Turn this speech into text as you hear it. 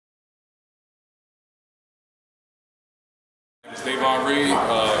It's Davon Reed,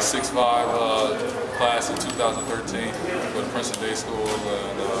 6'5", class of 2013 with Princeton Day School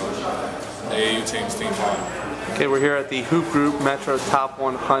and AAU team's team final. Okay, we're here at the Hoop Group Metro Top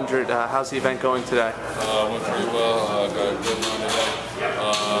 100. How's the event going today? Went pretty well. Got a good run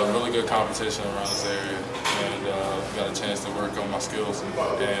today. Really good competition around this area, and got a chance to work on my skills and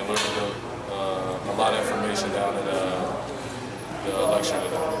learn a lot of information down at the lecture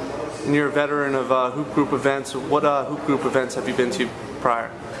today. And you're a veteran of Hoop Group events. What Hoop Group events have you been to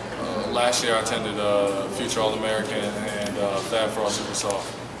prior? Last year I attended Future All-American and Fab Frost Super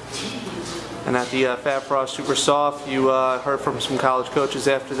Soft. And at the Fab Frost Super Soft, you heard from some college coaches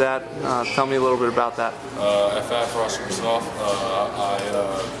after that. Tell me a little bit about that. At Fab Frost Super Soft, I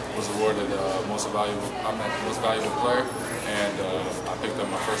was awarded most valuable player, and I picked up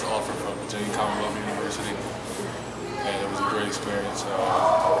my first offer from Virginia Commonwealth University, and it was a great experience.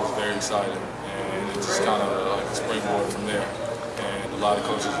 I was very excited, and it just kind of like a springboard from there. And a lot of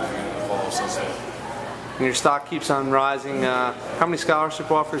coaches have been involved since then. And your stock keeps on rising. How many scholarship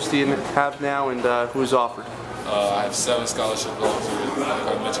offers do you have now, and who's offered? I have 7 scholarship offers. Like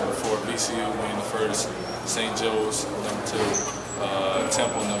I mentioned before, VCU being the first, St. Joe's number 2,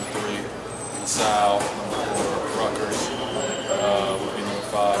 Temple number 3, LaSalle number 4, Rutgers would be number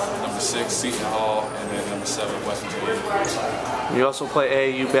 5, number 6 Seton Hall, and then number 7 West Virginia University. You also play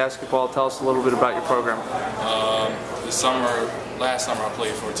AAU basketball. Tell us a little bit about your program. Last summer I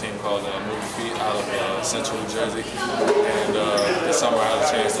played for a team called Moving Feet out of Central New Jersey, and this summer I had a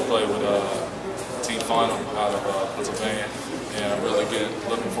chance to play with team final out of Pennsylvania, and I'm really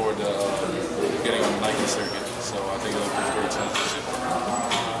looking forward to getting on the Nike circuit. So I think it'll be a great championship.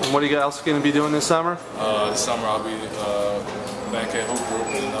 And what are you else going to be doing this summer? This summer I'll be back at Hoop Group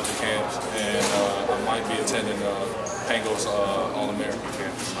in other camps, and I might be attending Pango's All-American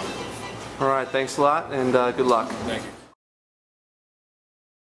camp this summer. All right, thanks a lot, and good luck. Thank you.